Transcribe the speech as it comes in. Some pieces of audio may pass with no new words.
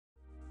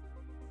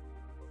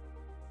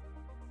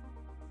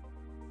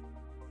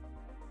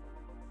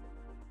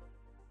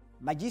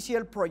My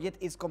GCL project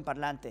is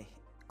Comparlante.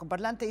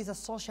 Comparlante is a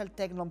social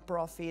tech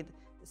non-profit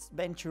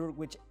venture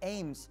which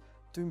aims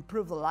to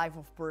improve the life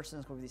of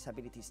persons with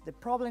disabilities. The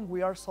problem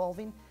we are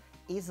solving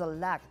is a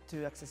lack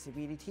to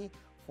accessibility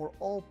for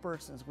all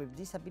persons with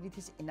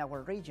disabilities in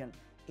our region.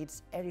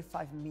 It's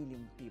 85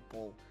 million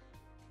people.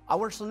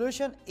 Our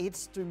solution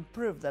is to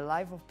improve the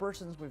life of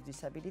persons with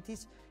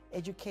disabilities,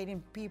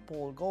 educating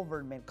people,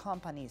 government,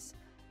 companies,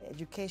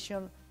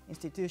 education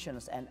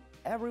institutions, and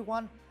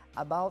everyone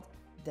about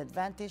the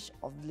advantage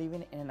of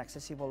living in an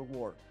accessible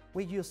world.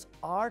 We use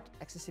art,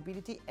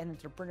 accessibility, and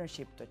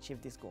entrepreneurship to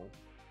achieve this goal.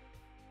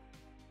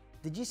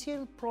 The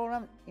GCL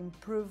program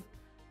improved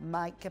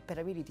my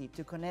capability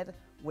to connect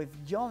with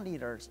young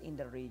leaders in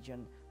the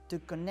region, to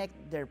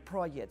connect their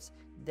projects,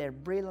 their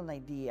brilliant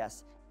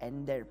ideas,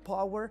 and their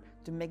power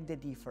to make the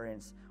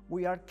difference.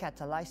 We are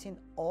catalyzing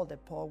all the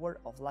power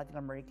of Latin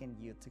American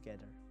youth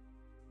together.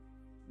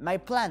 My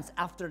plans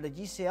after the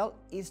GCL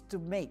is to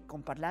make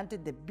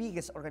Comparlante the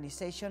biggest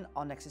organization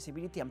on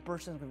accessibility and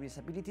persons with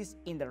disabilities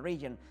in the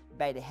region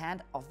by the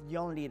hand of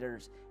young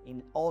leaders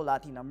in all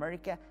Latin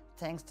America,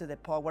 thanks to the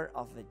power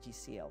of the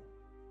GCL.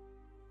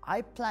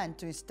 I plan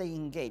to stay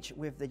engaged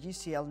with the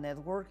GCL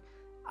network,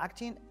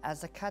 acting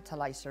as a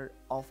catalyzer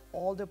of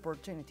all the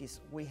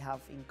opportunities we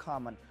have in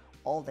common,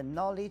 all the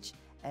knowledge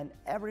and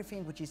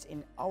everything which is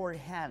in our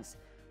hands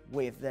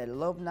with the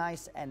alumni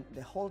and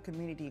the whole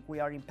community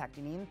we are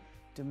impacting in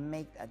to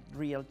make a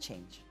real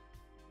change.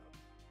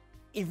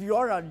 If you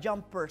are a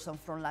young person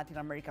from Latin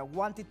America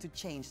wanting to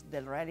change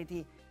the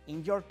reality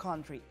in your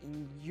country,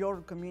 in your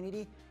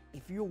community,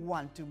 if you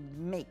want to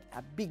make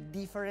a big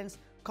difference,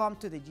 come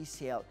to the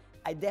GCL.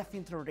 I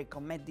definitely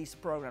recommend this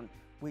program,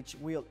 which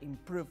will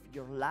improve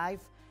your life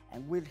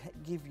and will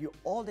give you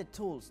all the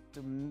tools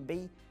to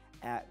be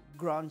a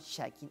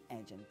ground-shaking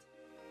agent.